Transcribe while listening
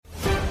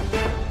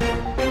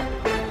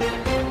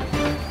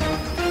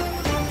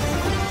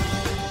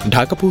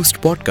Dhaka post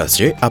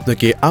পডকাস্টে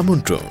আপনাকে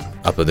আমন্ত্রণ।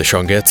 আপনাদের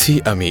সঙ্গে আছি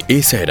আমি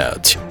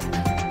সাইরাজ।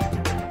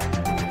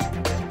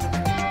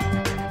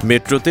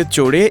 মেট্রোতে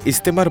চড়ে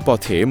ইজতেমার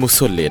পথে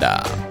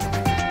মুসল্লিরা।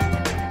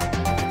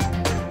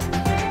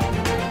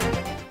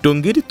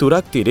 টঙ্গীর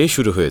তুরাগ তীরে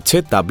শুরু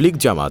হয়েছে তাবলিগ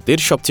জামাতের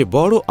সবচেয়ে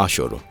বড়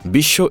আসর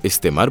বিশ্ব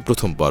ইজতেমার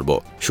প্রথম পর্ব।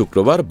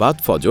 শুক্রবার বাদ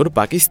ফজর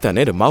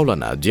পাকিস্তানের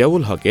মাওলানা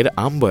জিয়াউল হকের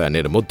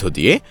আমবয়ানের মধ্য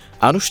দিয়ে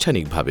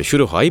আনুষ্ঠানিকভাবে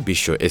শুরু হয়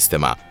বিশ্ব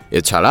ইজতেমা।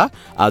 এছাড়া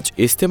আজ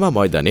ইজতেমা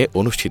ময়দানে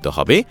অনুষ্ঠিত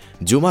হবে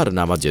জুমার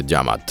নামাজের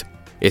জামাত।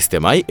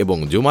 ইজতেমায়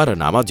এবং জুমার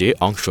নামাজে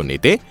অংশ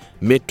নিতে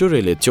মেট্রো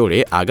রেলে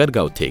চড়ে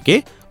আগারগাঁও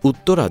থেকে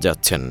উত্তরা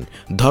যাচ্ছেন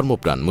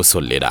ধর্মপ্রাণ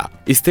মুসল্লিরা।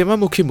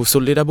 ইজতেমামুখী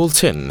মুসল্লিরা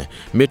বলছেন,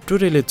 মেট্রো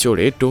রেলে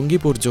চড়ে টঙ্গী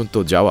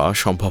পর্যন্ত যাওয়া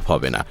সম্ভব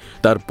হবে না,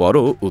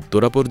 তারপরও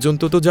উত্তরা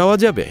পর্যন্ত তো যাওয়া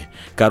যাবে,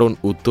 কারণ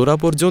উত্তরা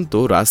পর্যন্ত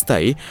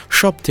রাস্তায়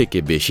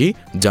সবথেকে বেশি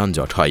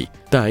যানজট হয়।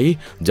 তাই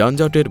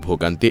যানজটের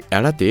ভোগান্তি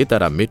এড়াতে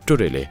তারা মেট্রো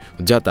রেলে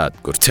যাতায়াত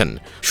করছেন।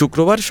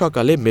 শুক্রবার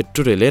সকালে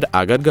মেট্রো রেলের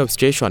আগারগাঁও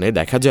স্টেশনে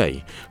দেখা যায়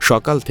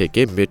সকাল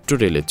থেকে মেট্রো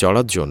রেলে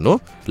চড়ার জন্য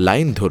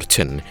লাইন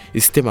ধরছেন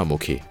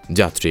ইজতেমামুখী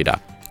যাত্রীরা।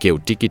 কেউ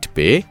টিকিট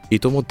পেয়ে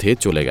ইতোমধ্যে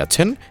চলে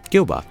গেছেন,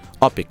 কেউ বা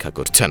অপেক্ষা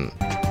করছেন।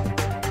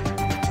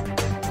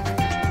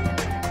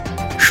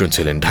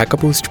 শুনছিলেন ঢাকা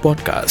পোস্ট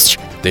পডকাস্ট।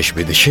 দেশ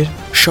বিদেশের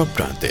সব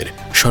প্রান্তের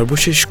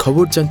সর্বশেষ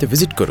খবর জানতে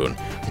ভিজিট করুন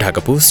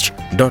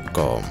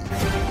ঢাকাপোস্ট.com।